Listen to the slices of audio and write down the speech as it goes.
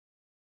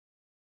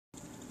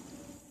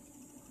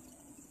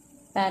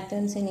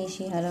Patterns in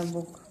Ishihara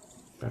book.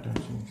 Patterns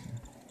in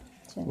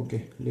Ishihara. Sure.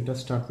 Okay, let us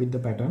start with the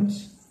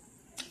patterns.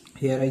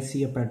 Here I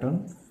see a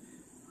pattern.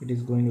 It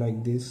is going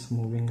like this,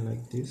 moving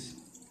like this,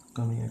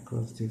 coming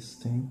across this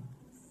thing.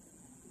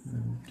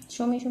 And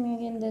Show me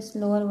again this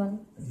lower one.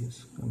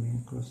 yes,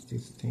 coming across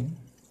this thing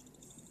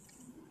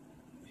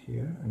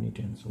here, and it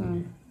ends over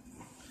here.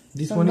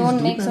 This So one is don't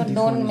deep make and this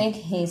don't one make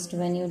haste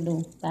when you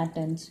do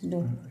patterns.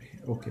 Do.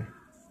 okay.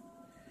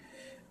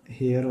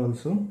 Here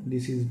also,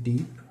 this is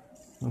deep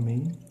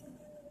coming.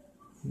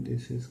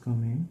 This is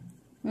coming.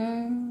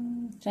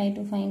 Try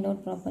to find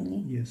out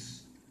properly.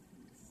 Yes.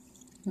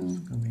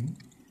 It's coming.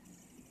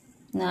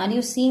 Now, are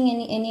you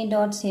seeing any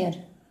dots here?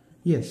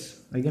 Yes,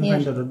 I can Here.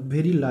 find a dot.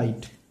 Very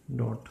light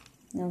dot.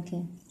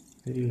 Okay.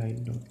 Very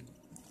light dot.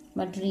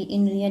 But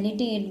in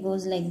reality, it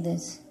goes like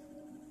this.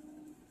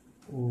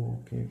 Oh,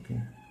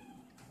 okay.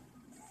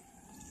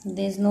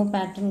 There's no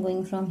pattern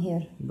going from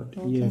here. But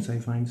Okay. yes, I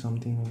find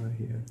something over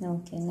here.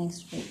 Okay,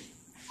 next page.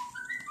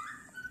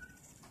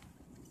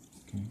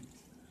 Okay.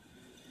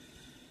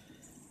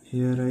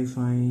 Here I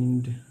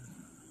find.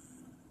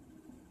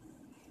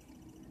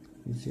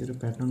 Is there a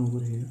pattern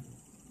over here?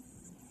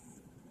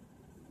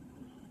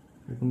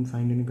 I couldn't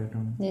find any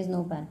pattern. There's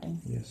no pattern.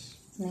 Yes.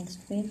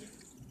 Next page.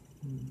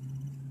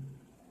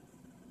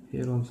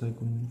 Here also I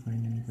couldn't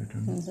find any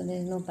pattern. So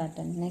there's no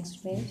pattern. Next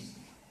page.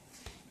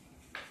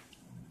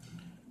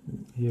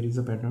 Here is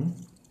a pattern.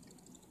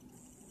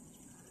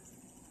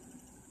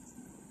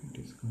 It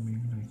is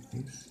coming like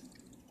this,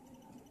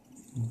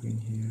 moving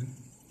here,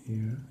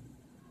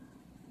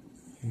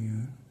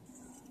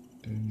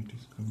 then it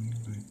is coming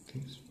like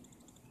this,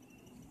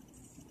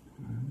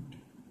 and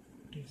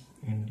it is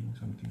ending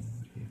something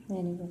over here.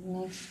 Very good.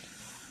 Next.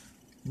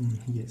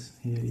 Yes,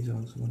 here is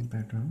also one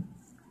pattern.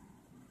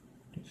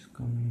 It is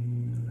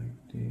coming like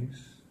this,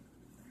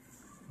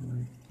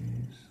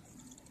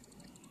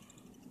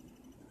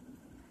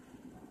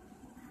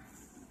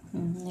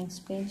 Next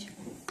page.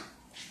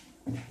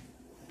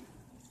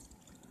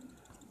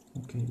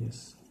 Okay,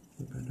 yes,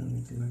 the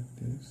pattern is like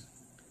this.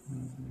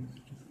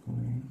 It is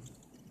coming.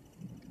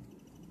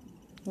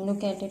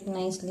 Look at it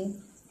nicely.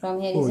 From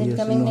here, Oh, is it yes,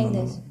 coming no, like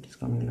no, this? no, it is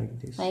coming like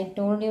this. I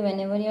told you,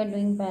 whenever you are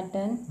doing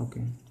pattern,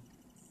 Okay.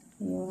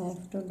 you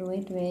have to do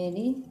it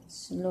very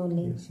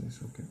slowly. Yes,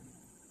 okay.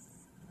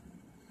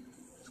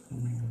 It's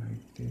coming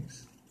like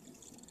this.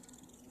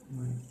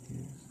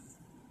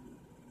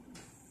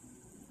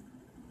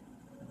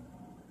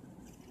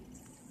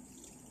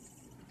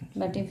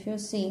 But if you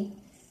see,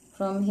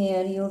 from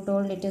here, you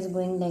told it is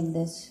going like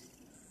this.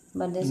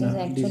 But this is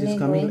actually this is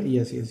coming. going.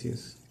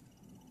 Yes.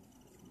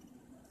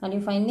 Are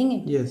you finding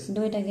it? Yes.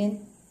 Do it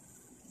again.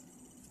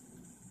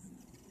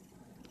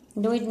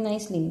 Do it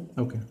nicely.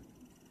 Okay.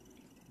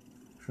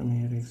 From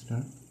here I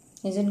start.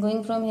 Is it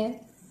going from here?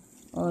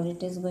 Or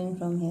it is going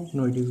from here?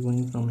 No, it is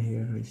going from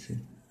here, I see.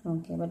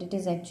 Okay, but it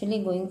is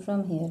actually going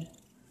from here.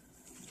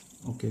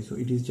 Okay, so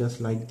it is just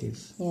like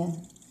this. Yeah.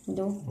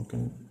 Do.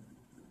 Okay.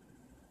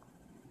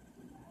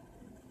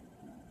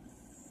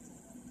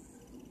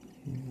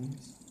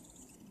 Yes.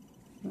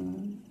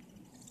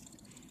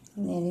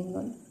 Very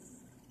good.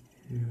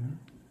 Here.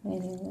 Very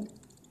good.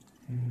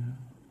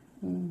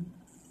 Here.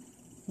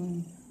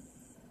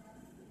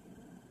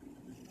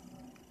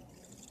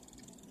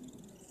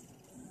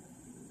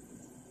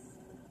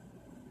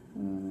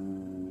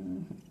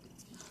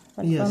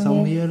 But Yeah, from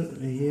somewhere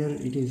here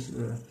it is.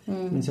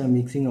 Means I'm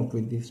mixing up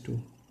with these two.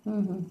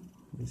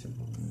 This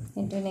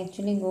it will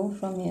actually go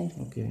from here.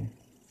 okay.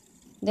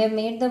 They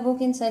made the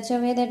book in such a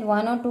way that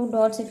one or two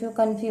dots, if you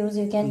confuse,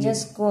 you can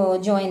just go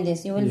join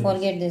this. You will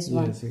forget this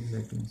one. Yes,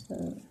 exactly.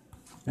 So,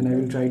 And I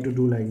will try to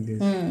do like this.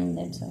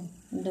 that's all.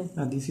 Do.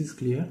 Now this is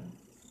clear.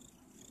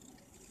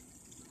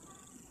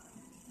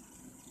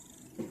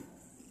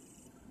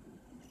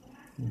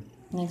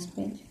 Next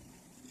page.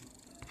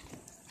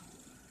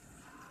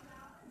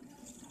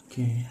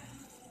 Okay.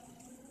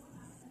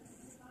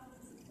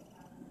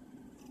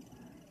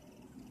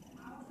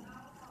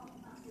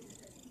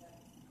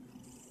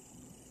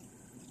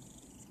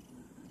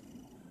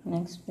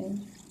 Next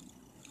page.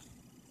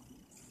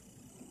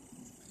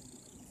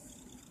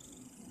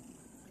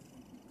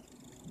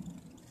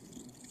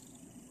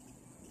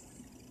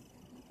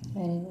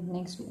 Very good.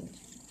 Next page.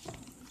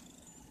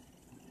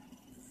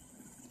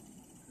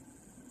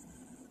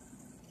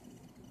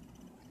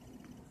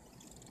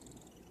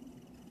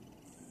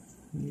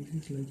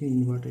 This is like an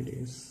inverted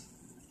S.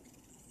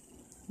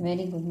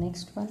 Very good.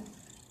 Next one.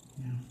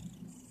 Yeah.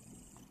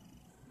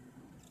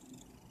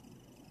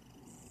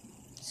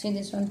 See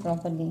this one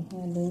properly. You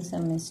are doing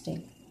some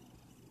mistake.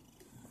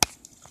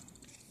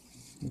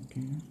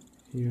 Okay.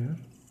 Here.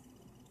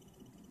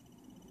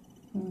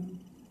 Here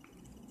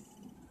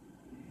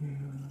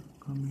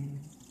coming.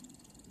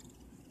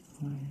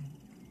 Fine.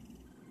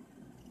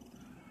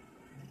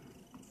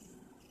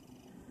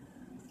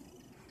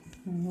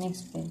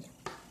 Next page.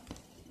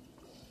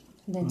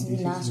 That's This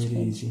the last is very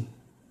page. easy.